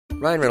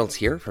Ryan Reynolds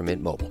here from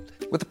Mint Mobile.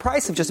 With the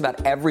price of just about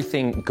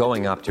everything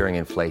going up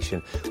during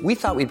inflation, we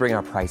thought we'd bring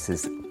our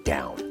prices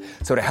down.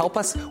 So to help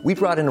us, we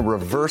brought in a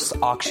reverse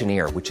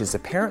auctioneer, which is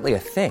apparently a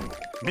thing.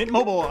 Mint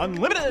Mobile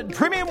Unlimited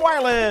Premium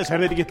Wireless. How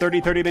to get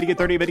 30, 30, bit to get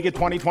 30, bit to get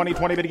 20, 20,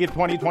 20, bit to get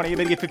 20, 20,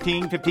 bit to get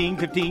 15, 15,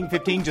 15,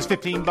 15, just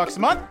 $15 a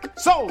month?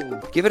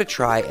 Sold! Give it a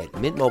try at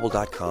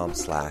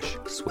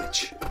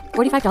mintmobile.com/switch.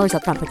 $45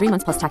 up front for 3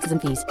 months plus taxes and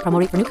fees. Promo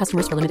rate for new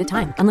customers for limited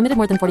time. Unlimited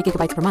more than 40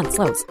 gigabytes per month.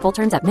 Slows full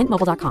terms at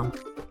mintmobile.com.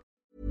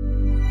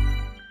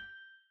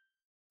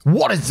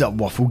 What is up,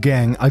 Waffle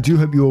Gang? I do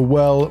hope you are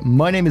well.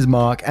 My name is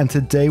Mark, and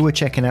today we're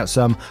checking out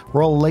some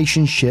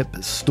relationship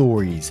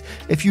stories.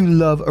 If you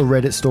love a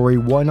Reddit story,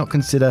 why not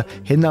consider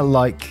hitting that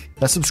like,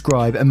 that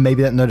subscribe, and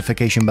maybe that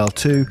notification bell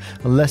too?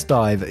 And let's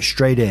dive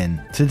straight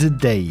in to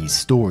today's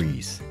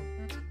stories.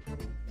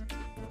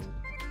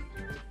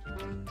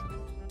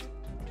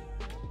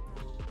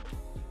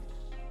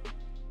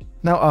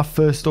 Now, our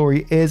first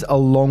story is a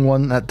long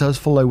one that does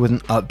follow with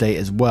an update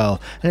as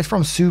well, and it's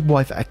from Sued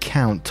Wife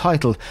account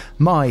titled,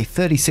 "My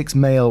 36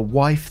 male,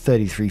 wife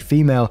 33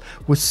 female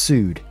was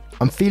sued.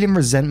 I'm feeling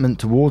resentment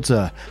towards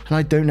her, and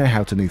I don't know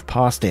how to move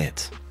past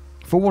it."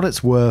 For what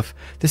it's worth,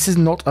 this is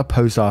not a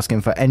post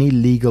asking for any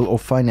legal or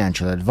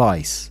financial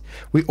advice.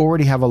 We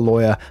already have a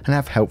lawyer and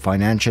have help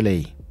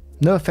financially.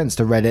 No offense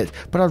to Reddit,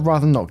 but I'd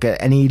rather not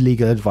get any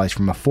legal advice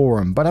from a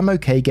forum, but I'm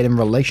okay getting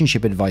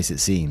relationship advice, it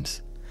seems.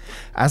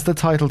 As the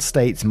title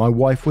states, my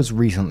wife was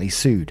recently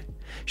sued.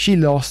 She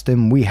lost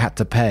and we had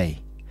to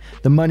pay.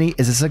 The money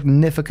is a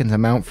significant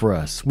amount for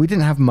us. We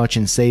didn't have much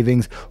in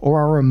savings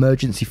or our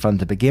emergency fund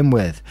to begin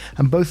with,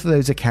 and both of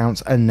those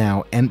accounts are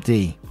now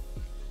empty.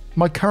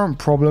 My current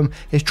problem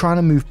is trying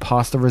to move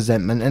past the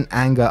resentment and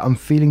anger I'm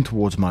feeling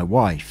towards my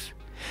wife.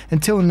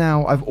 Until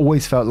now, I've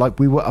always felt like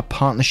we were a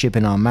partnership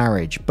in our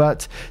marriage,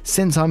 but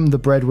since I'm the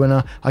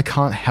breadwinner, I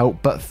can't help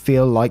but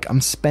feel like I'm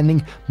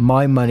spending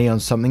my money on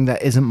something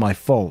that isn't my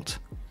fault.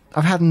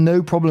 I've had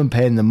no problem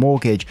paying the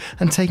mortgage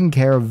and taking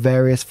care of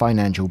various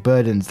financial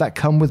burdens that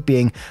come with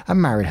being a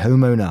married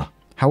homeowner.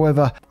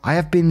 However, I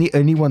have been the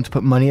only one to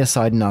put money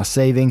aside in our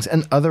savings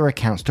and other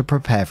accounts to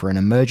prepare for an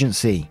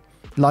emergency,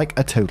 like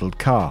a totaled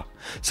car,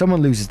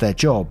 someone loses their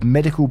job,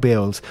 medical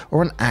bills,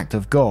 or an act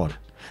of God.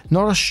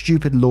 Not a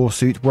stupid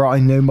lawsuit where I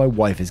know my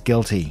wife is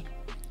guilty.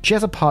 She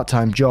has a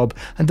part-time job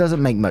and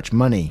doesn't make much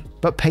money,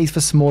 but pays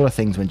for smaller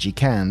things when she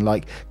can,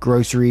 like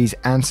groceries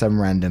and some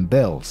random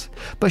bills.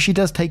 But she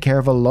does take care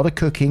of a lot of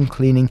cooking,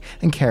 cleaning,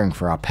 and caring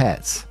for our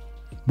pets.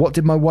 What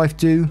did my wife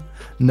do?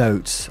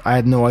 Notes, I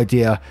had no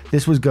idea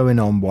this was going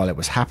on while it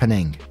was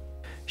happening.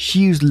 She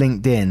used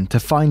LinkedIn to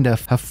find her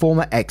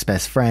former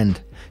ex-best friend.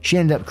 She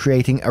ended up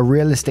creating a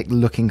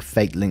realistic-looking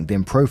fake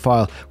LinkedIn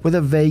profile with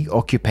a vague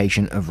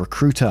occupation of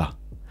recruiter.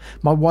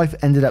 My wife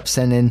ended up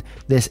sending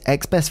this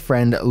ex-best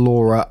friend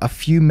Laura a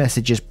few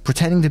messages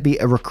pretending to be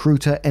a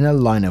recruiter in a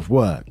line of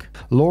work.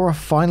 Laura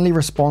finally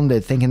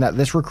responded thinking that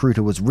this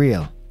recruiter was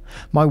real.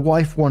 My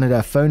wife wanted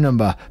her phone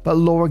number, but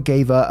Laura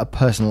gave her a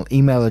personal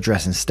email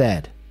address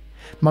instead.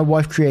 My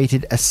wife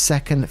created a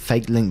second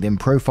fake LinkedIn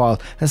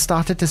profile and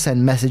started to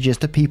send messages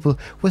to people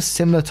with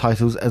similar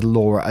titles as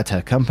Laura at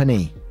her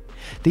company.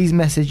 These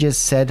messages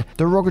said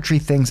derogatory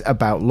things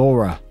about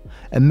Laura.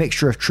 A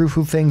mixture of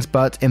truthful things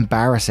but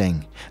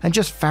embarrassing, and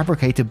just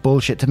fabricated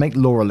bullshit to make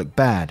Laura look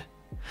bad.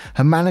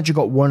 Her manager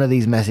got one of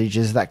these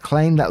messages that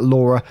claimed that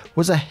Laura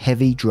was a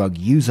heavy drug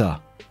user.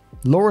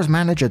 Laura's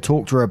manager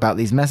talked to her about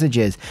these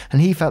messages,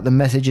 and he felt the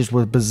messages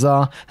were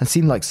bizarre and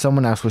seemed like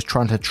someone else was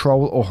trying to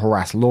troll or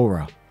harass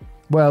Laura.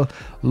 Well,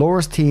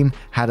 Laura's team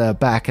had her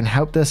back and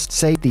helped us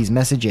save these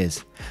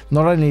messages.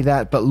 Not only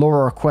that, but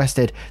Laura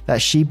requested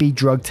that she be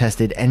drug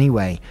tested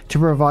anyway to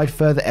provide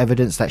further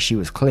evidence that she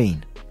was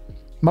clean.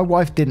 My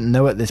wife didn't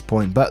know at this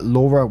point, but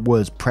Laura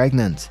was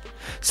pregnant.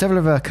 Several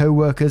of her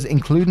co-workers,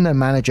 including her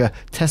manager,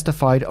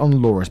 testified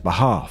on Laura's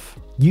behalf.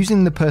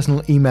 Using the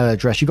personal email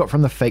address she got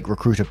from the fake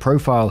recruiter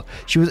profile,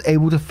 she was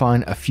able to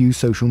find a few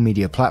social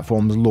media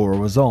platforms Laura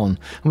was on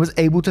and was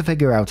able to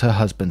figure out her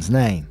husband's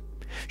name.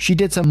 She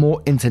did some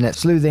more internet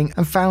sleuthing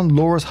and found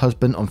Laura's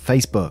husband on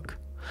Facebook.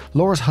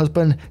 Laura's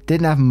husband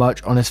didn't have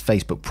much on his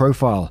Facebook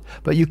profile,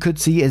 but you could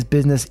see his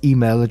business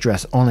email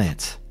address on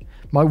it.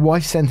 My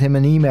wife sent him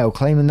an email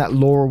claiming that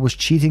Laura was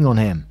cheating on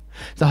him.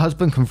 The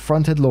husband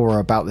confronted Laura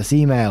about this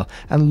email,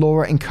 and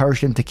Laura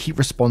encouraged him to keep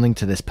responding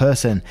to this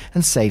person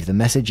and save the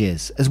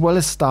messages, as well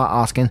as start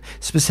asking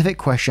specific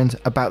questions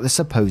about the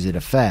supposed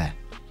affair.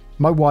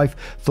 My wife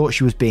thought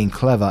she was being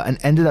clever and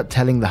ended up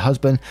telling the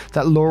husband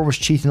that Laura was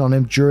cheating on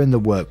him during the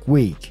work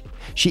week.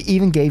 She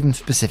even gave him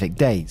specific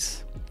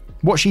dates.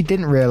 What she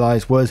didn't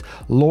realize was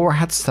Laura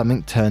had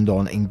something turned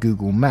on in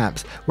Google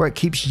Maps where it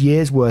keeps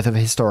years worth of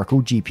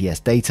historical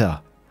GPS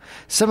data.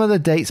 Some of the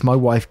dates my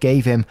wife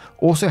gave him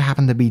also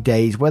happened to be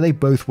days where they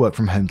both worked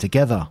from home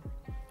together.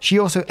 She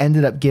also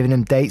ended up giving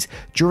him dates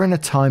during a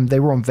time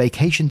they were on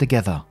vacation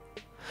together.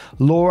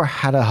 Laura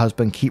had her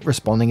husband keep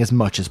responding as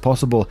much as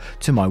possible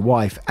to my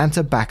wife and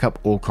to back up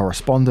all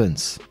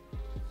correspondence.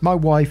 My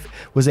wife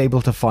was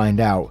able to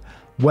find out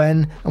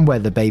when and where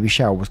the baby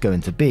shower was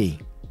going to be.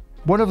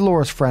 One of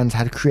Laura's friends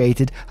had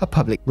created a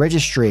public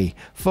registry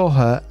for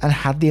her and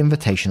had the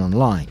invitation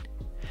online.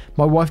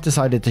 My wife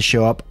decided to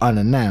show up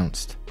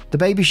unannounced. The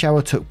baby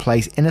shower took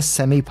place in a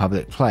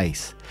semi-public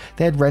place.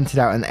 They had rented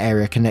out an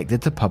area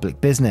connected to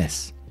public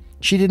business.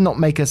 She did not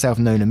make herself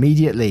known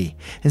immediately.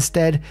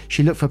 Instead,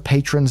 she looked for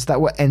patrons that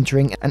were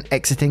entering and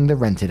exiting the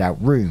rented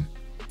out room.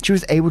 She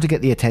was able to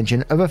get the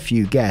attention of a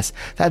few guests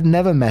that had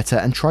never met her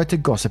and tried to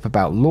gossip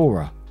about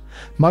Laura.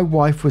 My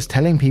wife was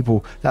telling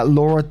people that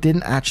Laura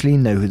didn't actually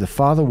know who the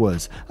father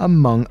was,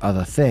 among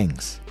other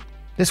things.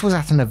 This was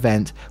at an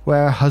event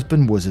where her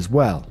husband was as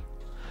well.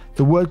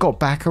 The word got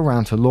back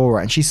around to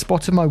Laura and she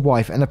spotted my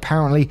wife and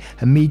apparently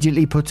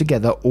immediately put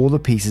together all the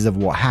pieces of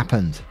what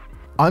happened.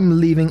 I'm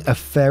leaving a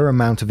fair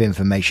amount of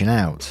information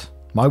out.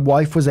 My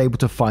wife was able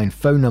to find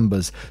phone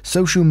numbers,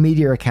 social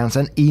media accounts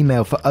and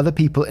email for other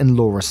people in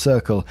Laura's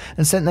circle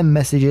and sent them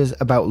messages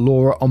about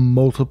Laura on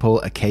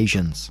multiple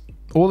occasions.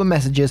 All the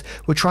messages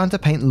were trying to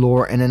paint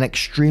Laura in an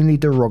extremely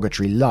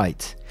derogatory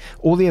light.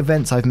 All the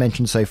events I've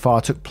mentioned so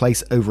far took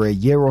place over a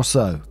year or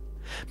so.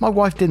 My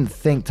wife didn't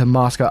think to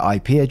mask her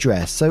IP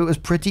address, so it was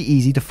pretty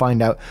easy to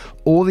find out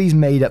all these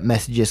made up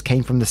messages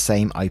came from the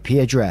same IP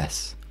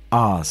address,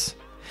 ours.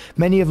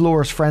 Many of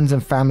Laura's friends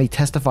and family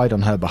testified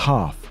on her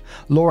behalf.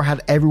 Laura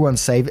had everyone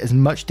save as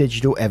much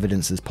digital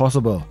evidence as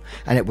possible,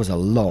 and it was a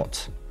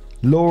lot.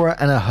 Laura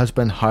and her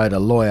husband hired a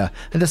lawyer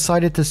and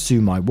decided to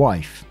sue my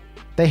wife.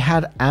 They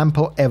had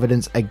ample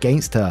evidence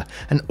against her,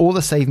 and all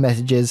the saved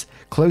messages,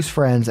 close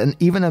friends, and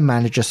even a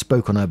manager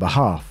spoke on her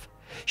behalf.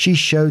 She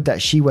showed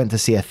that she went to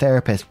see a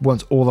therapist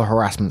once all the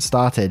harassment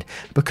started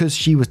because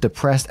she was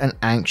depressed and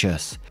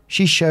anxious.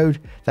 She showed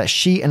that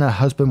she and her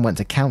husband went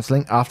to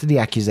counseling after the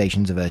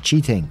accusations of her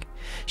cheating.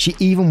 She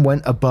even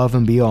went above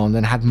and beyond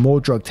and had more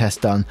drug tests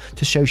done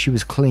to show she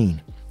was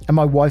clean. And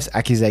my wife's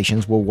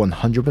accusations were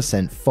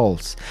 100%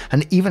 false,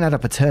 and even had a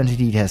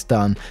paternity test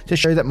done to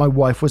show that my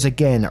wife was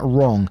again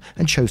wrong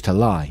and chose to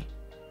lie.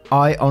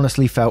 I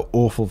honestly felt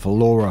awful for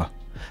Laura.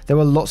 There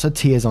were lots of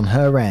tears on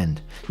her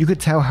end. You could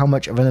tell how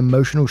much of an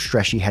emotional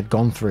stress she had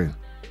gone through.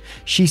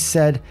 She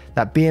said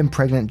that being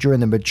pregnant during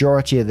the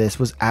majority of this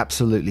was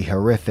absolutely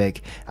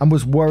horrific and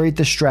was worried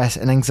the stress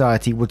and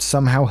anxiety would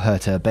somehow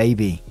hurt her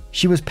baby.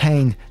 She was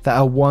pained that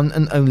her one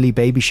and only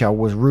baby shower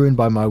was ruined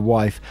by my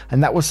wife,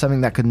 and that was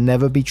something that could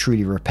never be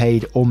truly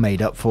repaid or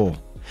made up for.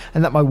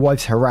 And that my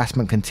wife's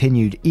harassment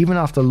continued even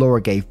after Laura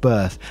gave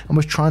birth and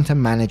was trying to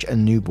manage a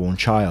newborn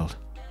child.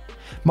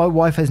 My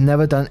wife has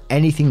never done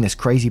anything this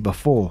crazy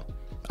before.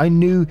 I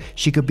knew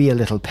she could be a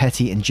little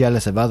petty and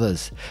jealous of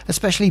others,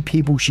 especially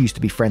people she used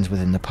to be friends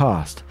with in the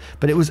past,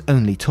 but it was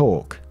only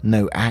talk,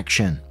 no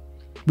action.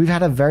 We've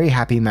had a very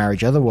happy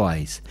marriage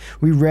otherwise.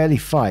 We rarely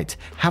fight,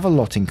 have a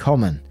lot in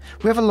common.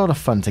 We have a lot of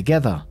fun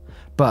together.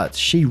 But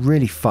she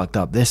really fucked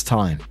up this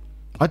time.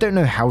 I don't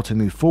know how to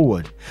move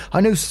forward.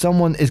 I know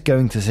someone is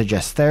going to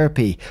suggest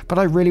therapy, but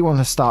I really want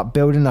to start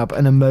building up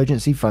an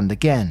emergency fund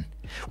again.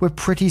 We're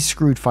pretty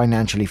screwed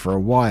financially for a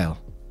while.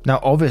 Now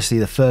obviously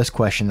the first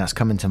question that's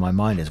come into my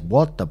mind is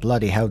what the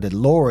bloody hell did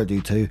Laura do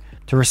to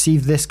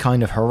receive this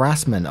kind of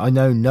harassment? I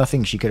know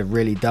nothing she could have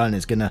really done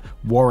is going to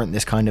warrant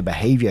this kind of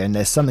behavior, and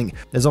there's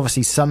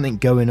obviously something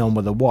going on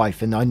with the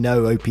wife, and I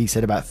know OP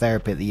said about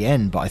therapy at the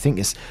end, but I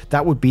think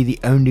that would be the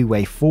only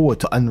way forward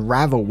to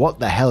unravel what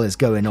the hell is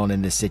going on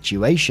in this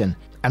situation.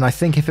 And I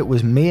think if it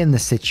was me in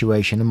this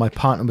situation and my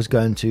partner was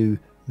going to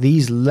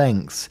these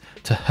lengths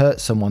to hurt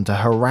someone, to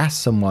harass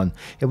someone,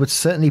 it would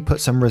certainly put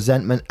some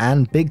resentment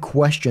and big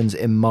questions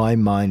in my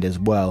mind as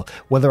well,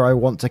 whether I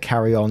want to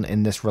carry on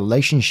in this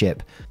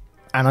relationship.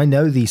 And I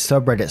know these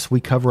subreddits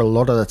we cover a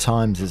lot of the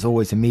times is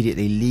always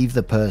immediately leave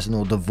the person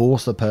or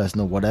divorce the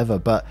person or whatever,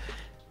 but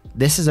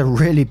this is a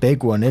really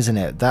big one, isn't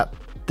it? That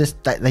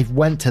they've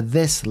went to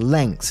this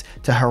lengths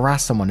to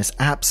harass someone is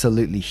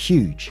absolutely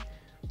huge.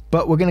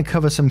 But we're going to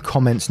cover some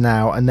comments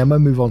now and then we'll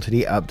move on to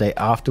the update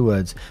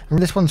afterwards. And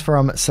this one's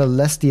from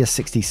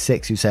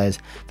Celestia66 who says,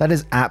 "That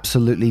is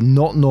absolutely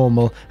not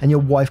normal and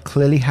your wife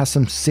clearly has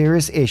some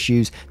serious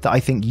issues that I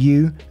think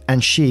you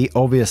and she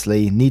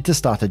obviously need to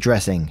start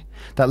addressing.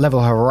 That level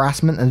of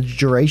harassment and the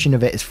duration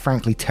of it is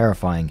frankly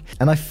terrifying,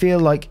 and I feel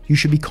like you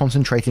should be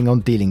concentrating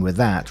on dealing with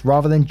that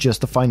rather than just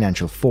the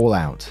financial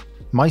fallout."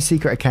 My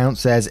secret account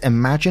says,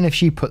 "Imagine if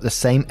she put the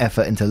same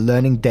effort into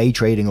learning day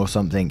trading or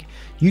something.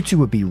 You two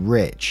would be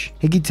rich."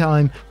 Higgy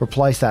Time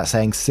replies to that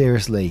saying,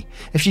 "Seriously,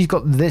 if she's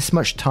got this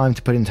much time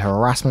to put into her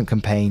harassment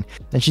campaign,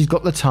 then she's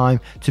got the time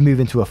to move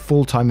into a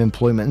full-time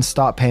employment and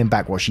start paying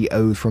back what she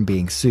owes from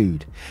being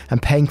sued,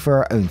 and paying for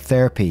her own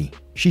therapy.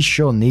 She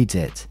sure needs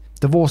it.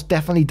 Divorce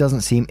definitely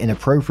doesn't seem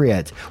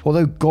inappropriate,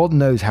 although God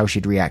knows how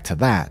she'd react to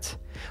that.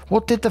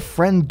 What did the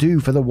friend do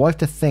for the wife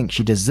to think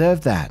she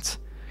deserved that?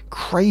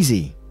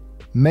 Crazy."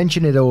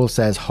 Mention It All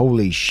says,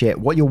 "Holy shit,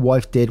 what your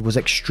wife did was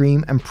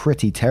extreme and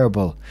pretty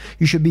terrible.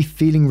 You should be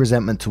feeling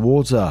resentment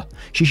towards her.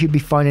 She should be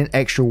finding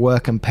extra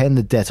work and paying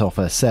the debt off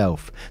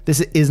herself.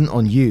 This isn't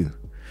on you.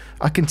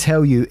 I can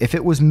tell you, if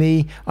it was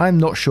me, I'm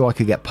not sure I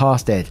could get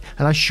past it,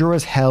 and I sure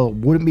as hell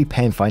wouldn't be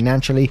paying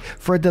financially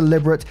for a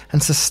deliberate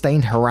and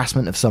sustained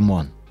harassment of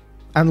someone."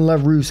 And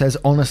LaRue says,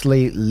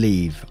 honestly,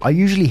 leave. I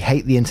usually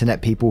hate the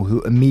internet people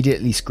who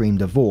immediately scream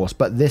divorce,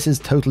 but this is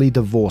totally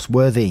divorce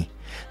worthy.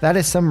 That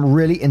is some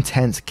really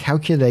intense,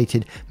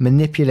 calculated,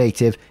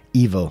 manipulative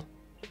evil.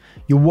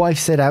 Your wife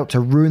set out to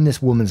ruin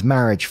this woman's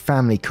marriage,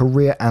 family,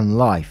 career, and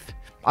life.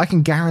 I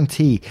can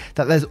guarantee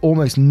that there's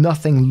almost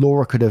nothing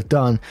Laura could have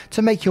done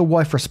to make your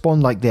wife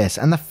respond like this,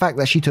 and the fact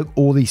that she took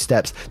all these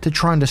steps to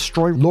try and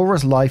destroy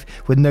Laura's life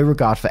with no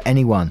regard for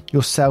anyone,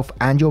 yourself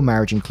and your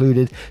marriage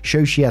included,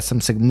 shows she has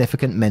some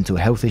significant mental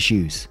health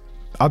issues.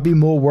 I'd be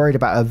more worried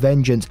about her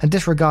vengeance and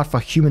disregard for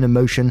human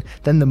emotion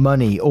than the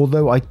money,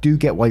 although I do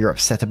get why you're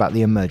upset about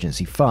the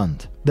emergency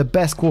fund. The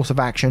best course of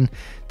action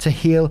to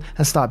heal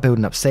and start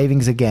building up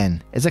savings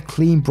again is a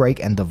clean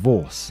break and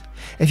divorce.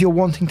 If you're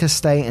wanting to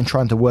stay and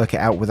trying to work it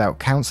out without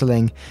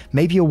counselling,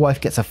 maybe your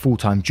wife gets a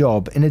full-time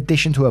job in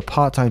addition to a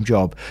part-time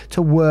job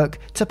to work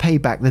to pay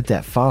back the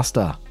debt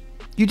faster.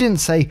 You didn't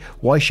say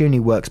why she only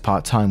works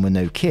part-time with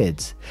no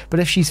kids, but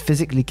if she's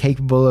physically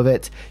capable of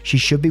it, she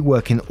should be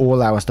working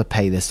all hours to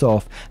pay this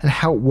off and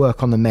help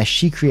work on the mess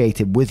she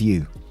created with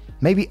you.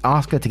 Maybe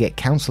ask her to get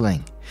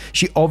counselling.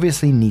 She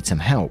obviously needs some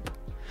help.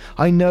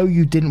 I know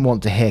you didn't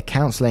want to hear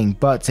counselling,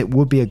 but it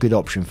would be a good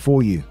option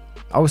for you.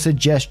 I would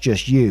suggest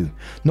just you,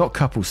 not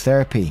couples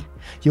therapy.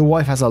 Your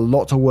wife has a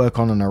lot to work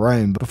on her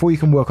own before you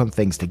can work on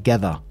things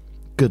together.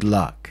 Good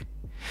luck.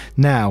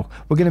 Now,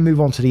 we're going to move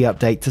on to the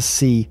update to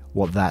see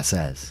what that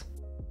says.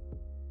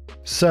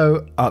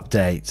 So,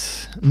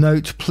 update.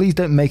 Note, please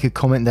don't make a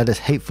comment that is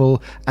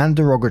hateful and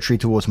derogatory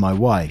towards my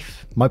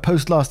wife. My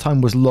post last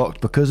time was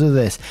locked because of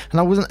this, and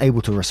I wasn't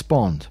able to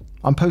respond.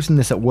 I'm posting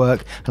this at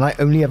work, and I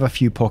only have a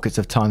few pockets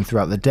of time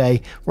throughout the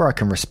day where I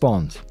can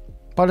respond.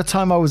 By the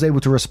time I was able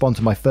to respond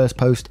to my first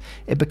post,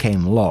 it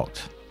became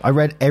locked. I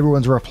read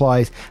everyone's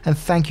replies, and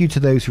thank you to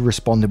those who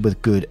responded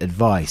with good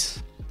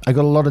advice. I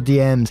got a lot of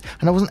DMs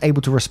and I wasn't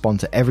able to respond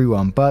to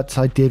everyone, but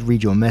I did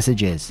read your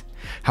messages.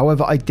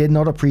 However, I did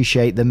not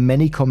appreciate the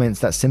many comments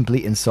that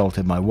simply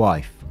insulted my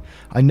wife.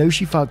 I know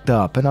she fucked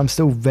up and I'm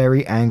still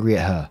very angry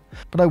at her,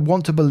 but I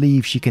want to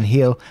believe she can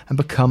heal and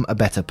become a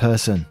better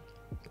person.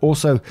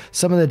 Also,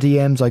 some of the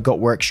DMs I got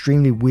were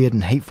extremely weird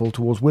and hateful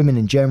towards women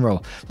in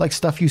general, like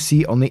stuff you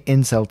see on the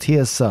Incel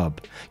Tears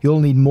sub. You'll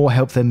need more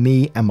help than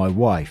me and my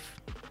wife.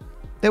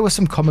 There were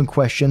some common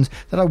questions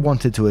that I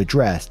wanted to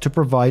address to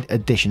provide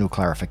additional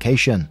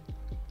clarification.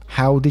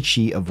 How did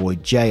she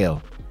avoid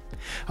jail?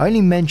 I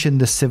only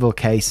mentioned the civil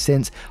case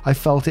since I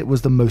felt it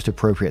was the most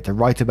appropriate to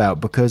write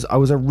about because I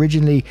was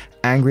originally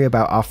angry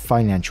about our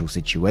financial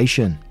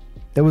situation.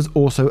 There was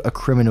also a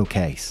criminal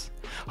case.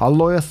 Our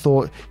lawyer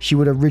thought she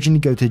would originally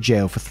go to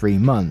jail for 3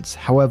 months,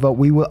 however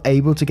we were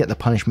able to get the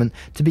punishment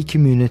to be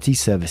community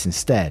service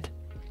instead.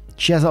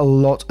 She has a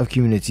lot of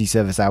community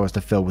service hours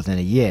to fill within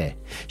a year.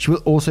 She will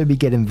also be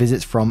getting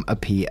visits from a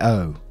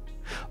PO.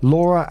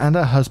 Laura and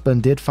her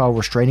husband did file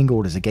restraining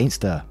orders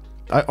against her.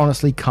 I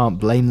honestly can't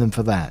blame them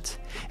for that.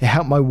 It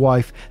helped my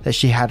wife that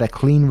she had a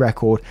clean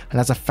record and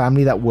has a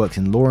family that works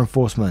in law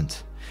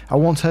enforcement. I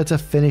want her to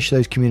finish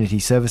those community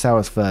service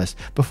hours first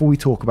before we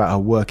talk about her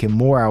working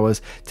more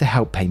hours to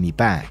help pay me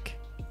back.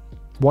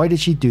 Why did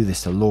she do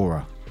this to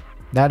Laura?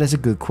 That is a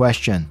good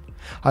question.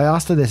 I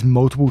asked her this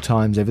multiple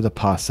times over the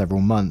past several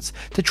months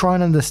to try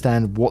and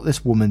understand what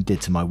this woman did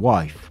to my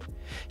wife.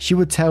 She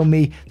would tell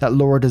me that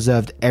Laura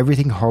deserved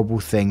everything horrible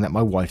thing that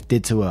my wife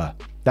did to her.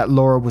 That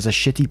Laura was a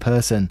shitty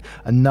person,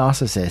 a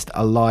narcissist,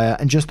 a liar,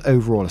 and just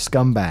overall a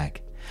scumbag.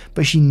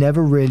 But she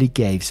never really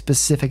gave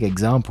specific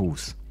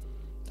examples.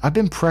 I've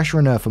been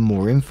pressuring her for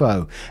more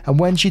info, and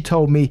when she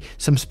told me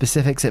some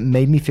specifics it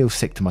made me feel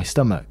sick to my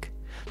stomach.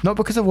 Not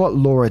because of what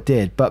Laura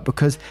did, but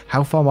because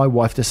how far my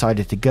wife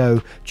decided to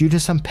go due to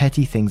some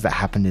petty things that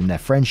happened in their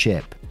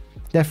friendship.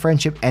 Their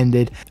friendship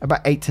ended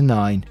about 8 to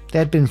 9. They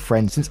had been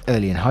friends since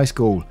early in high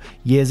school,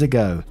 years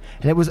ago,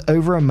 and it was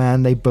over a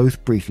man they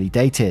both briefly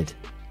dated.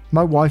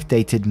 My wife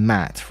dated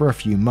Matt for a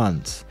few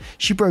months.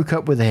 She broke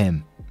up with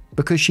him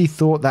because she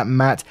thought that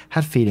Matt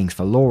had feelings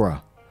for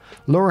Laura.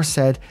 Laura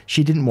said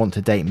she didn't want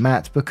to date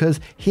Matt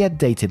because he had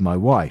dated my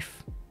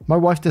wife. My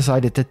wife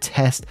decided to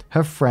test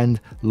her friend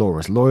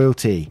Laura's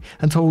loyalty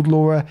and told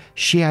Laura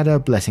she had her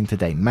blessing to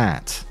date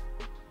Matt.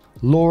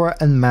 Laura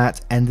and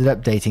Matt ended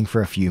up dating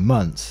for a few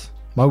months.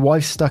 My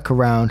wife stuck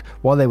around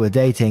while they were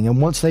dating,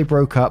 and once they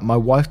broke up, my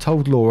wife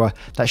told Laura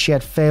that she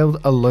had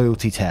failed a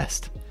loyalty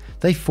test.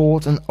 They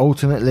fought, and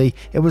ultimately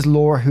it was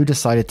Laura who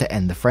decided to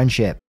end the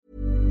friendship.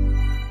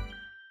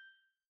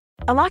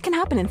 A lot can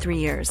happen in 3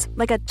 years,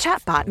 like a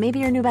chatbot may be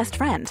your new best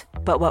friend.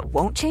 But what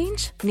won't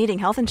change? Needing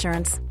health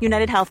insurance.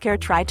 United Healthcare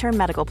Tri-Term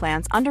Medical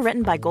Plans,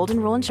 underwritten by Golden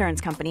Rule Insurance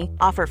Company,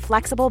 offer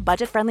flexible,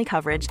 budget-friendly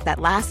coverage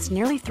that lasts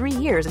nearly 3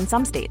 years in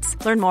some states.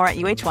 Learn more at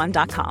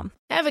uh1.com.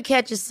 Ever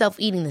catch yourself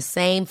eating the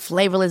same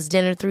flavorless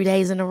dinner 3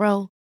 days in a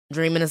row?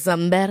 Dreaming of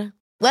something better?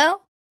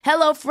 Well,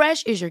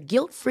 HelloFresh is your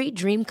guilt-free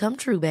dream come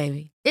true,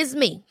 baby. It's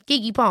me,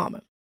 Keke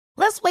Palmer.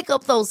 Let's wake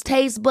up those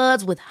taste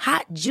buds with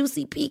hot,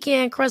 juicy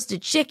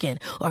pecan-crusted chicken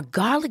or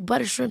garlic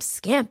butter shrimp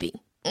scampi.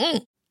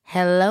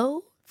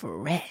 Hello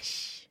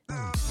Fresh.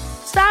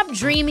 Stop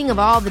dreaming of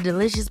all the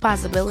delicious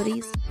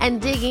possibilities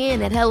and dig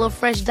in at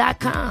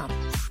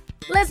HelloFresh.com.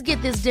 Let's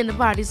get this dinner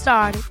party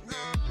started.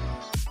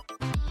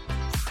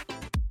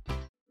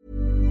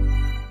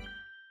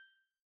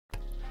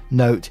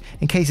 Note,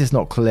 in case it's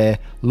not clear,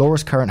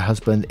 Laura's current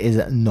husband is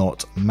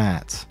not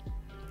Matt.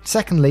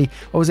 Secondly,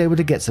 I was able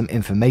to get some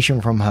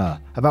information from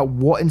her about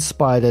what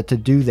inspired her to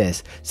do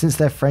this since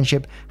their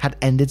friendship had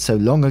ended so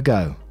long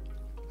ago.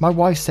 My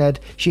wife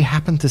said she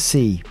happened to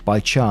see,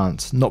 by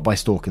chance, not by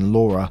stalking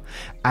Laura,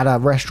 at a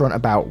restaurant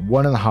about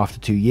 1.5 to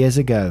 2 years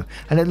ago,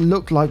 and it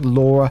looked like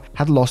Laura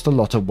had lost a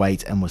lot of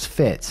weight and was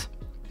fit.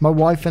 My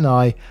wife and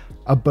I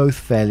are both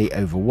fairly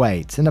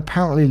overweight, and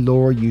apparently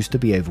Laura used to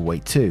be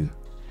overweight too.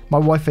 My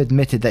wife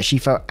admitted that she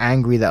felt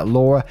angry that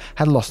Laura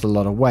had lost a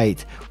lot of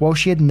weight, while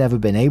she had never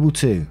been able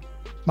to.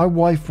 My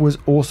wife was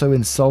also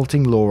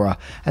insulting Laura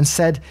and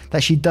said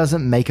that she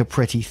doesn't make a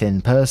pretty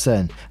thin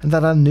person and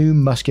that her new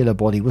muscular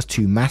body was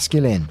too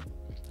masculine.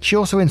 She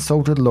also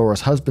insulted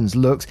Laura's husband's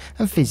looks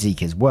and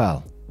physique as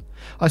well.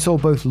 I saw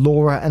both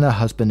Laura and her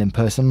husband in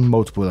person on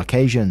multiple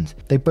occasions.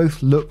 They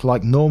both looked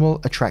like normal,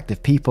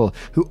 attractive people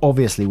who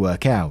obviously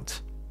work out.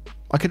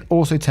 I could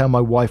also tell my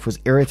wife was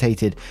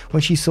irritated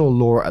when she saw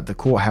Laura at the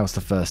courthouse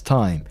the first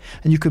time,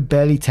 and you could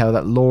barely tell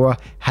that Laura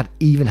had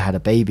even had a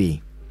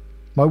baby.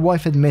 My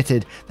wife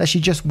admitted that she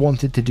just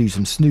wanted to do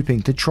some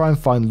snooping to try and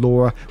find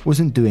Laura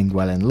wasn't doing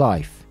well in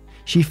life.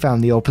 She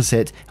found the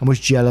opposite and was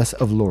jealous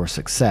of Laura's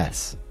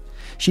success.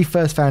 She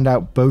first found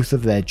out both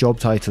of their job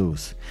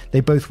titles. They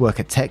both work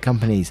at tech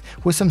companies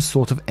with some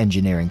sort of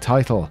engineering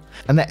title,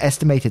 and their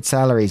estimated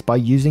salaries by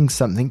using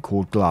something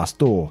called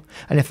Glassdoor,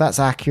 and if that's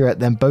accurate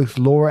then both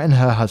Laura and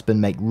her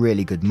husband make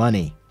really good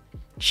money.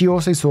 She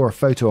also saw a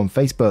photo on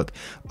Facebook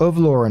of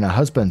Laura and her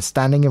husband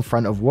standing in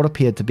front of what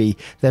appeared to be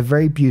their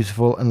very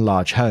beautiful and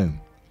large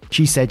home.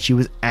 She said she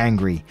was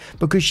angry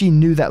because she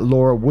knew that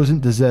Laura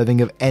wasn't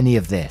deserving of any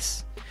of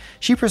this.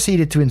 She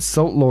proceeded to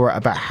insult Laura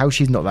about how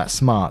she's not that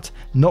smart,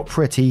 not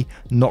pretty,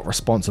 not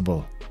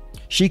responsible.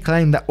 She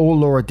claimed that all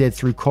Laura did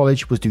through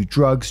college was do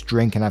drugs,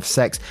 drink and have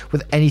sex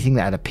with anything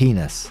that had a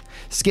penis,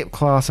 skip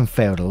class and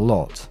failed a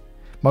lot.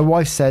 My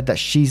wife said that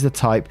she's the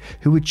type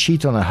who would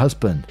cheat on her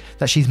husband,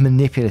 that she's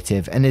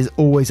manipulative and is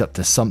always up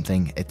to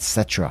something,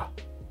 etc.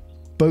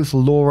 Both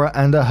Laura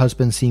and her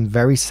husband seemed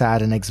very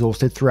sad and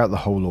exhausted throughout the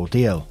whole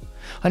ordeal.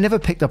 I never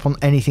picked up on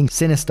anything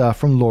sinister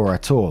from Laura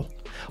at all.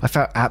 I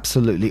felt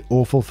absolutely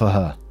awful for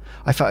her.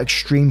 I felt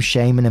extreme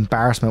shame and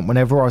embarrassment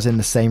whenever I was in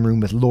the same room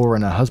with Laura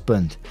and her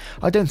husband.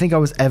 I don't think I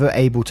was ever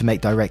able to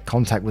make direct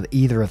contact with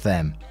either of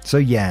them. So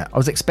yeah, I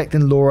was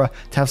expecting Laura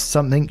to have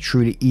something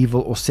truly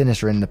evil or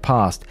sinister in the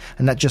past,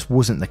 and that just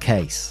wasn't the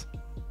case.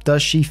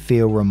 Does she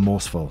feel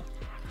remorseful?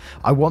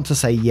 I want to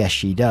say yes,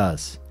 she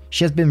does.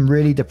 She has been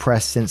really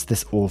depressed since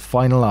this all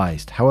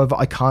finalized. However,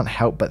 I can't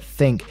help but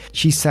think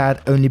she's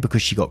sad only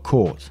because she got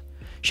caught.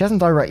 She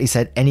hasn't directly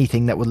said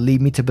anything that would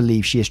lead me to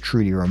believe she is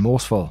truly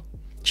remorseful.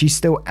 She's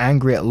still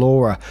angry at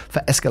Laura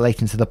for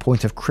escalating to the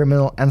point of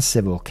criminal and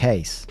civil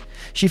case.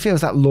 She feels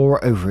that Laura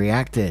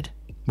overreacted.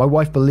 My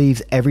wife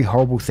believes every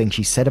horrible thing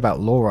she said about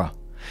Laura.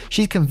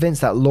 She's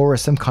convinced that Laura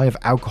is some kind of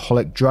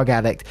alcoholic drug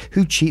addict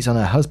who cheats on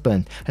her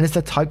husband and is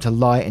the type to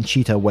lie and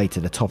cheat her way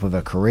to the top of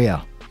her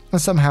career. And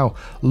somehow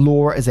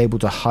Laura is able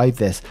to hide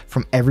this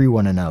from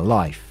everyone in her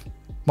life.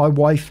 My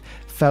wife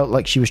felt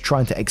like she was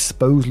trying to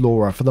expose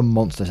Laura for the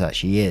monster that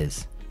she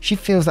is. She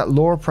feels that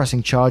Laura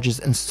pressing charges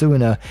and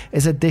suing her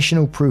is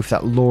additional proof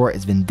that Laura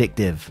is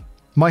vindictive.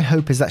 My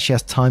hope is that she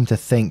has time to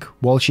think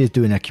while she is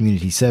doing her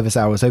community service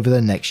hours over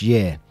the next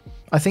year.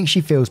 I think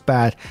she feels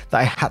bad that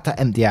I had to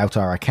empty out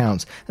our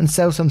accounts and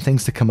sell some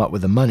things to come up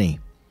with the money.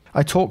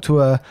 I talked to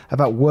her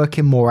about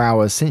working more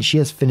hours since she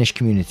has finished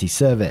community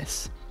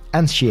service,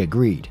 and she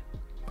agreed.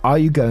 Are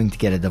you going to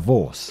get a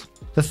divorce?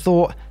 The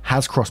thought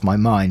has crossed my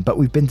mind, but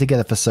we've been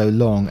together for so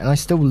long and I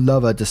still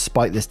love her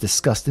despite this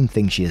disgusting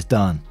thing she has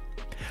done.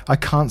 I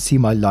can't see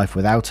my life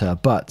without her,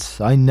 but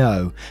I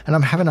know, and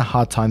I'm having a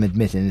hard time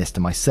admitting this to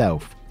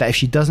myself, that if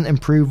she doesn't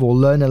improve or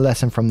learn a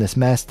lesson from this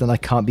mess, then I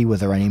can't be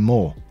with her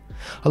anymore.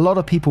 A lot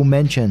of people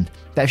mentioned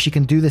that if she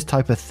can do this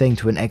type of thing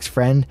to an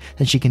ex-friend,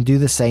 then she can do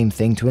the same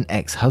thing to an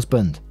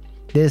ex-husband.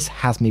 This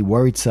has me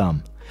worried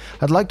some.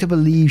 I'd like to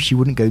believe she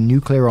wouldn't go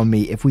nuclear on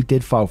me if we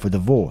did file for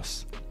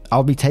divorce.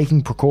 I'll be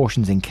taking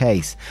precautions in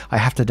case I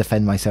have to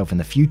defend myself in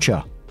the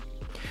future.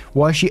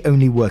 Why is she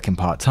only working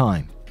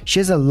part-time? She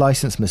is a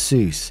licensed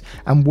masseuse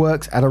and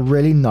works at a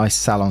really nice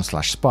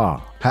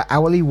salon/spa. Her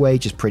hourly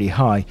wage is pretty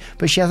high,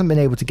 but she hasn't been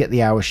able to get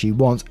the hours she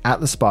wants at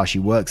the spa she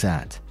works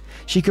at.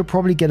 She could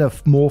probably get a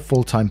more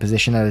full-time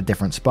position at a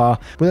different spa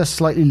with a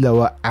slightly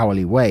lower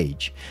hourly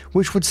wage,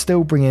 which would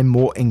still bring in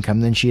more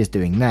income than she is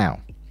doing now.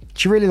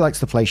 She really likes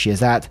the place she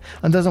is at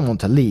and doesn't want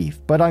to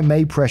leave, but I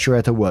may pressure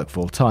her to work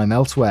full-time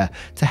elsewhere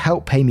to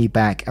help pay me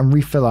back and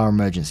refill our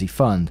emergency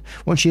fund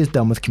once she is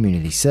done with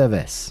community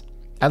service.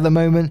 At the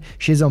moment,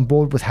 she is on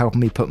board with helping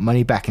me put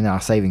money back in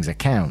our savings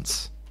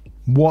accounts.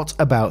 What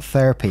about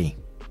therapy?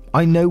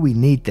 I know we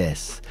need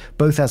this,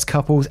 both as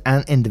couples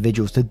and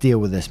individuals, to deal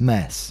with this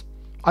mess.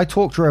 I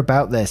talked to her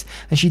about this,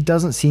 and she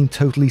doesn't seem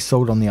totally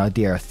sold on the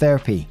idea of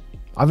therapy.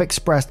 I've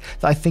expressed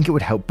that I think it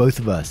would help both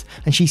of us,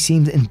 and she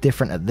seems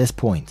indifferent at this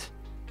point.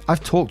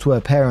 I've talked to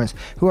her parents,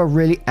 who are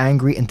really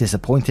angry and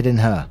disappointed in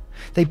her.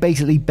 They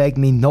basically begged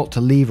me not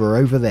to leave her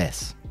over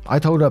this. I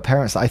told her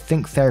parents that I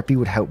think therapy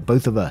would help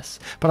both of us,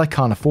 but I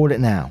can't afford it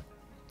now.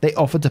 They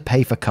offered to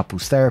pay for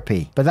couples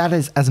therapy, but that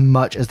is as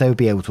much as they would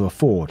be able to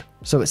afford,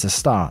 so it's a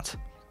start.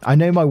 I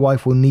know my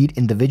wife will need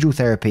individual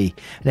therapy,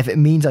 and if it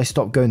means I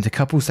stop going to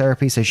couples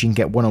therapy so she can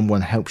get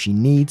one-on-one help she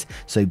needs,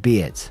 so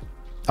be it.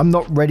 I'm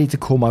not ready to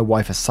call my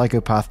wife a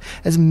psychopath,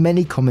 as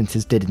many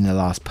commenters did in the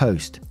last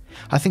post.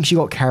 I think she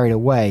got carried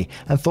away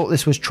and thought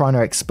this was trying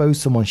to expose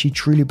someone she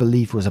truly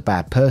believed was a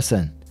bad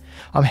person.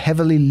 I'm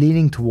heavily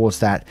leaning towards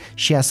that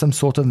she has some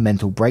sort of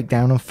mental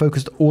breakdown and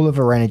focused all of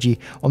her energy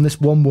on this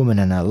one woman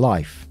in her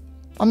life.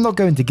 I'm not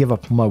going to give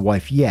up on my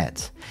wife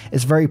yet.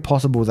 It's very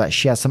possible that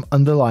she has some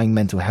underlying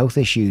mental health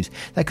issues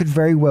that could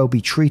very well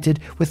be treated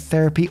with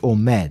therapy or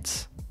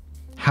meds.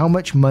 How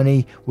much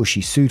money was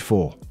she sued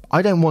for?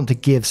 I don't want to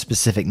give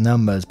specific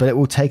numbers, but it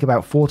will take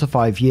about 4 to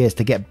 5 years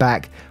to get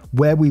back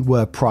where we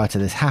were prior to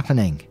this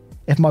happening.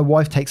 If my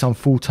wife takes on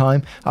full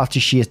time after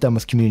she is done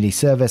with community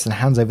service and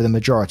hands over the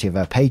majority of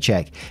her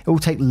paycheck, it will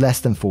take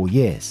less than 4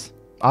 years.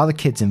 Are the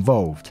kids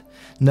involved?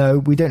 No,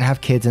 we don't have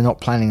kids and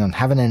not planning on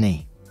having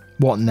any.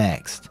 What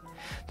next?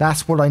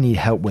 That's what I need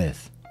help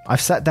with.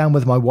 I've sat down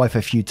with my wife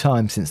a few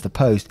times since the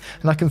post,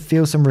 and I can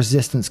feel some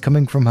resistance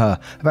coming from her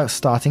about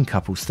starting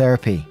couples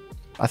therapy.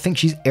 I think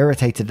she's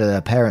irritated at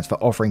her parents for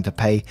offering to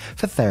pay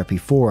for therapy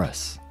for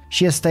us.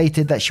 She has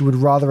stated that she would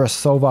rather us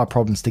solve our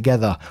problems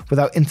together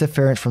without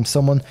interference from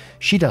someone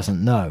she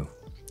doesn't know.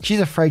 She's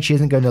afraid she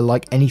isn't going to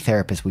like any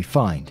therapist we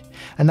find,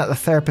 and that the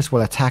therapist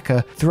will attack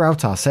her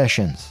throughout our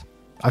sessions.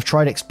 I've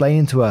tried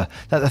explaining to her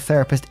that the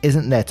therapist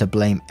isn't there to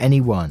blame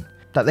anyone,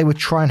 that they would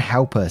try and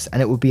help us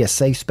and it would be a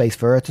safe space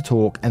for her to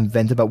talk and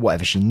vent about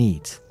whatever she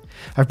needs.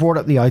 I've brought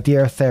up the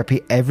idea of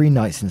therapy every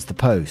night since the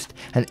post,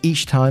 and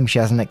each time she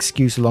has an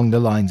excuse along the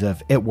lines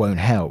of, it won't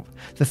help,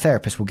 the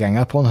therapist will gang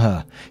up on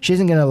her, she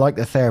isn't going to like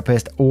the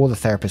therapist, or the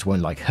therapist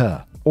won't like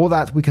her, or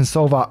that we can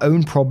solve our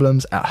own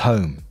problems at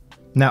home.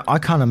 Now, I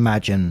can't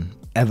imagine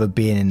ever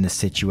being in this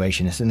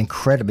situation. It's an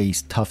incredibly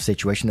tough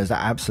situation. There's an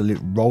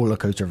absolute roller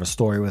coaster of a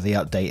story with the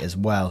update as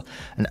well,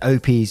 and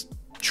OP's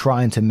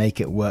trying to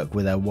make it work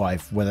with her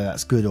wife. Whether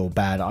that's good or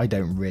bad, I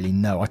don't really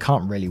know. I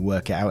can't really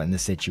work it out in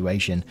this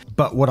situation.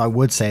 But what I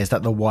would say is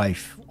that the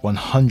wife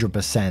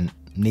 100%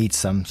 needs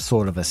some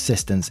sort of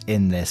assistance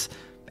in this.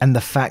 And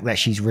the fact that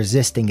she's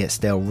resisting it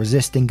still,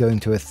 resisting going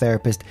to a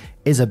therapist,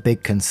 is a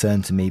big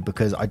concern to me,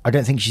 because I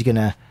don't think she's going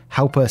to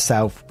help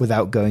herself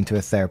without going to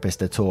a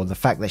therapist at all. The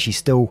fact that she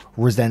still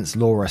resents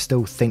Laura,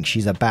 still thinks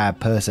she's a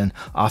bad person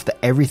after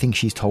everything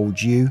she's told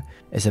you,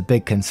 is a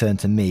big concern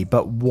to me.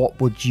 But what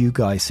would you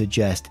guys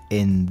suggest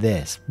in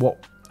this?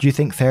 What do you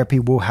think therapy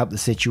will help the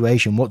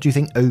situation? What do you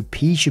think OP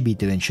should be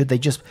doing? Should they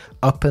just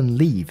up and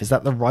leave? Is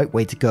that the right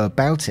way to go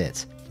about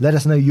it? Let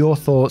us know your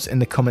thoughts in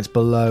the comments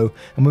below,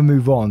 and we'll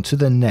move on to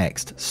the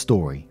next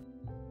story.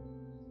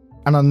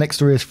 And our next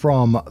story is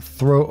from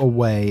Throw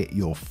Away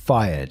You're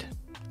Fired.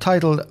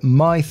 Titled,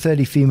 My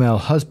 30 female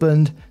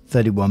husband,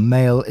 31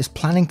 male, is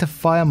planning to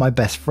fire my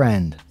best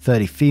friend,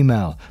 30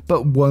 female,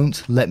 but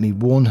won't let me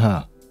warn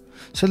her.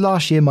 So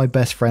last year my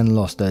best friend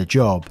lost her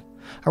job.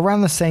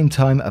 Around the same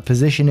time, a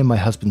position in my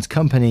husband's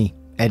company,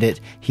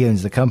 edit, he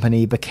owns the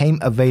company, became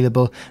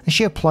available, and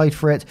she applied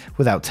for it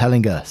without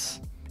telling us.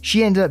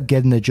 She ended up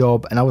getting the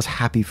job, and I was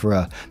happy for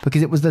her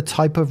because it was the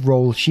type of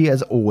role she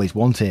has always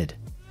wanted.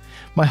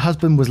 My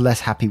husband was less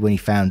happy when he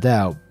found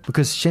out,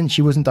 because since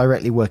she wasn't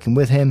directly working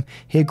with him,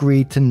 he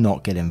agreed to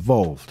not get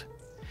involved.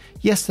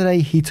 Yesterday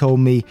he told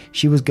me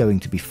she was going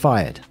to be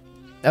fired.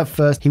 At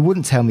first he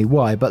wouldn't tell me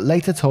why, but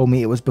later told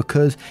me it was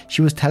because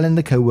she was telling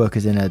the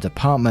co-workers in her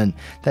department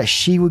that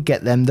she would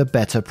get them the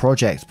better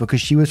projects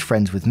because she was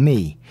friends with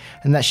me,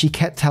 and that she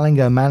kept telling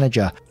her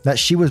manager that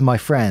she was my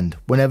friend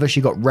whenever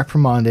she got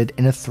reprimanded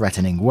in a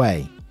threatening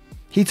way.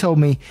 He told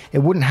me it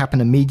wouldn't happen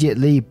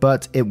immediately,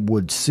 but it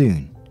would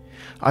soon.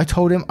 I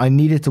told him I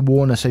needed to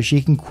warn her so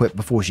she can quit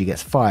before she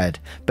gets fired,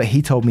 but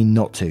he told me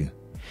not to.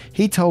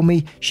 He told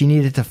me she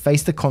needed to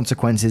face the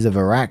consequences of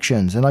her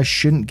actions and I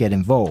shouldn't get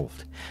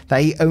involved.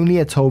 That he only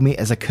had told me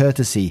as a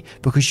courtesy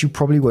because she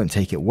probably won't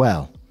take it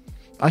well.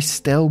 I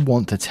still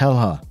want to tell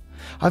her.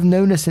 I've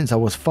known her since I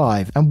was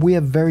 5 and we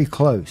are very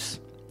close.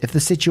 If the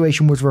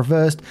situation was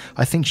reversed,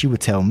 I think she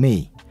would tell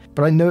me.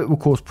 But I know it will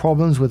cause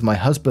problems with my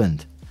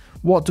husband.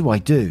 What do I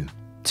do?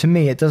 To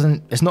me,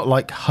 it's not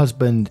like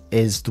husband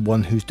is the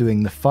one who's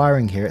doing the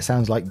firing here. It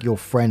sounds like your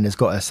friend has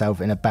got herself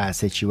in a bad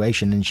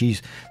situation and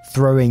she's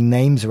throwing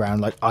names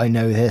around like, I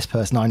know this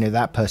person, I know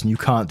that person, you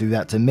can't do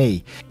that to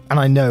me.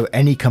 And I know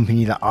any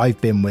company that I've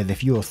been with,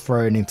 if you're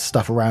throwing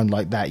stuff around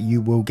like that,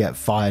 you will get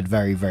fired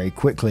very, very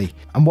quickly.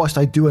 And whilst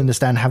I do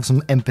understand, have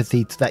some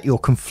empathy to that you're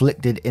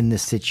conflicted in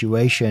this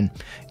situation,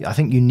 I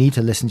think you need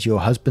to listen to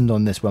your husband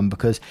on this one,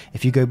 because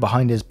if you go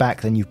behind his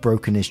back, then you've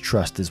broken his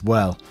trust as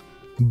well.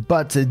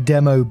 But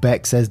Demo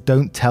Beck says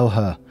don't tell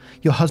her.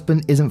 Your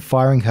husband isn't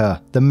firing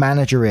her, the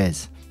manager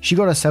is. She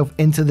got herself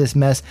into this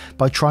mess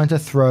by trying to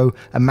throw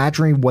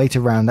imaginary weight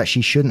around that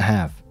she shouldn't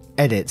have.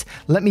 Edit.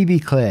 Let me be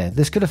clear,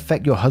 this could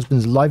affect your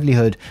husband's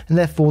livelihood and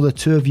therefore the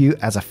two of you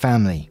as a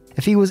family.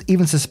 If he was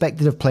even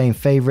suspected of playing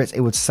favourites,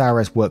 it would sour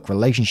his work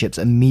relationships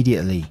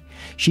immediately.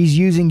 She's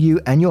using you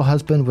and your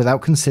husband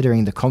without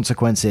considering the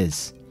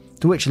consequences.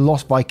 To which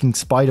Lost Viking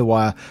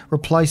Spiderwire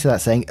replies to that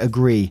saying,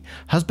 agree,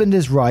 husband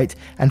is right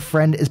and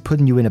friend is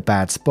putting you in a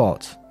bad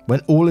spot.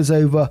 When all is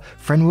over,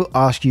 friend will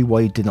ask you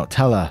why you did not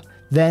tell her.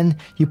 Then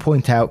you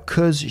point out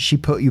cause she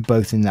put you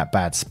both in that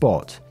bad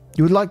spot.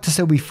 You would like to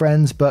still be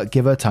friends, but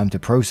give her time to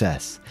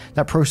process.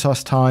 That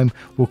process time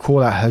will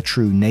call out her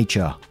true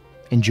nature.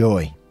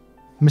 Enjoy.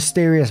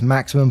 Mysterious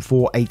Maximum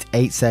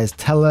 488 says,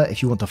 tell her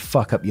if you want to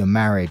fuck up your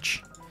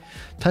marriage.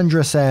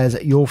 Tundra says,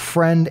 your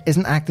friend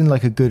isn't acting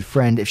like a good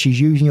friend if she's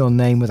using your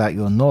name without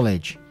your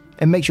knowledge.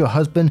 It makes your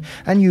husband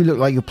and you look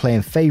like you're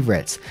playing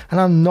favourites, and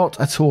I'm not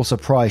at all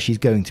surprised she's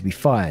going to be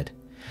fired.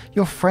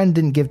 Your friend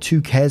didn't give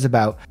two cares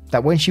about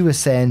that when she was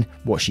saying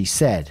what she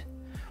said.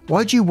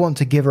 Why do you want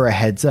to give her a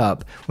heads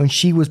up when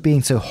she was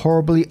being so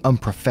horribly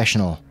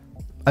unprofessional?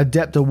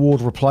 Adept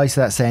Award replies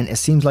to that saying, it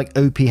seems like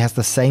OP has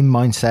the same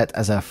mindset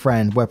as her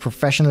friend where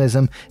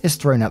professionalism is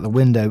thrown out the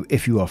window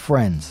if you are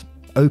friends.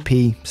 OP,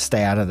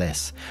 stay out of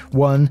this.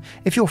 1.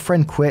 If your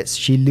friend quits,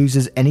 she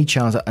loses any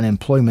chance at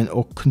unemployment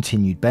or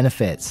continued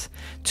benefits.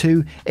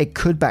 2. It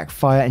could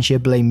backfire and she'll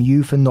blame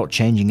you for not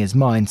changing his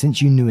mind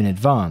since you knew in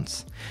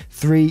advance.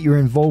 3. Your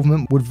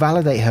involvement would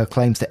validate her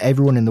claims to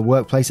everyone in the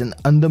workplace and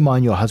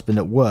undermine your husband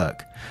at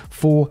work.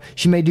 4.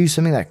 She may do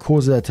something that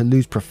causes her to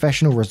lose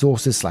professional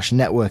resources /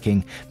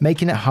 networking,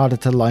 making it harder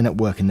to line up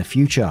work in the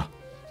future.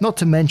 Not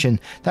to mention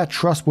that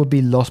trust would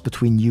be lost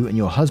between you and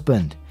your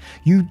husband.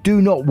 You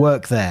do not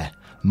work there.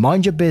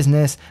 Mind your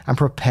business and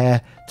prepare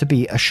to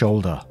be a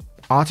shoulder.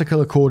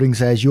 Article according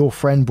says your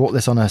friend brought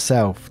this on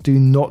herself. Do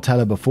not tell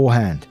her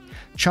beforehand.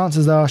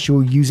 Chances are she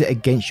will use it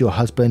against your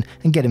husband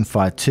and get him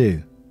fired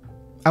too.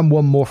 And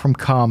one more from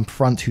Calm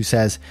Front who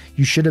says,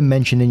 you should have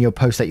mentioned in your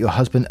post that your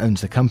husband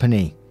owns the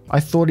company. I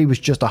thought he was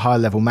just a high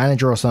level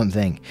manager or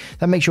something.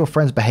 That makes your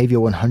friend's behavior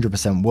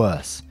 100%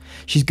 worse.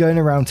 She's going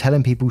around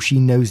telling people she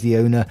knows the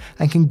owner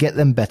and can get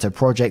them better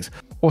projects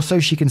or so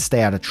she can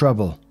stay out of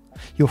trouble.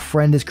 Your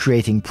friend is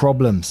creating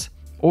problems.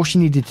 All she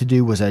needed to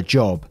do was her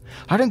job.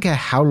 I don't care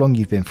how long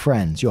you've been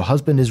friends, your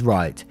husband is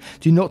right.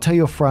 Do not tell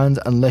your friends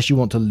unless you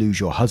want to lose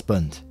your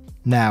husband.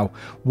 Now,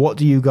 what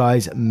do you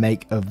guys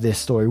make of this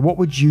story? What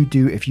would you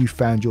do if you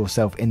found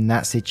yourself in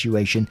that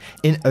situation,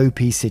 in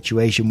OP's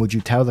situation? Would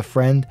you tell the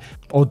friend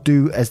or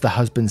do as the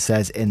husband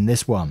says in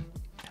this one?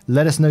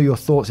 Let us know your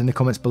thoughts in the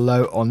comments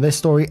below on this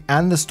story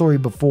and the story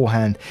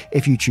beforehand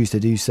if you choose to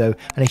do so.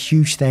 And a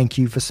huge thank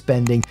you for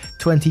spending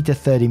 20 to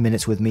 30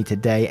 minutes with me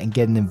today and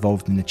getting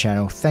involved in the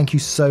channel. Thank you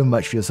so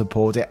much for your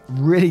support. It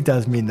really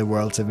does mean the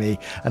world to me.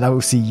 And I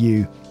will see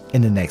you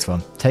in the next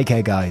one. Take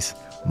care, guys.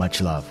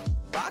 Much love.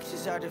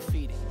 Boxes are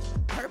defeating.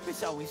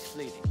 Purpose always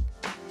fleeting.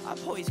 I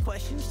pose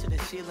questions to the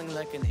ceiling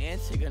like an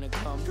answer gonna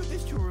come. Truth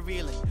is too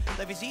revealing.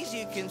 Life is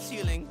easier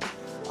concealing.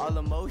 All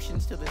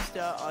emotions till the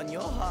start on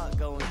your heart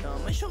going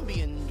numb. I shouldn't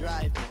be in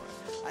drive more.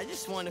 I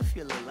just wanna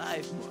feel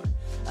alive more.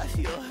 I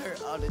feel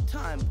hurt all the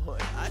time,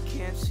 but I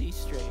can't see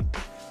straight.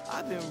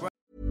 I've been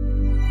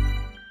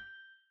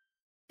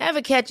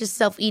Ever catch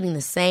yourself eating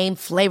the same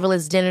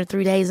flavorless dinner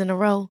 3 days in a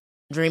row?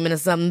 Dreaming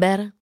of something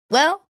better?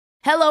 Well,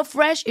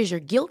 HelloFresh is your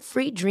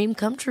guilt-free dream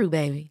come true,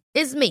 baby.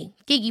 It's me,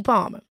 Keke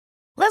Palmer.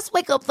 Let's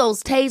wake up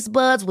those taste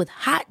buds with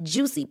hot,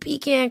 juicy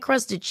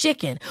pecan-crusted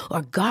chicken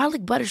or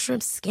garlic butter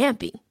shrimp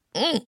scampi.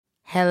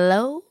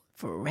 Hello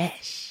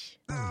Fresh.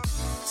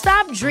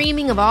 Stop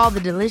dreaming of all the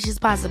delicious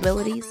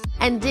possibilities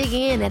and dig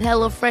in at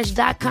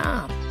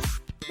HelloFresh.com.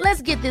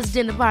 Let's get this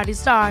dinner party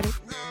started.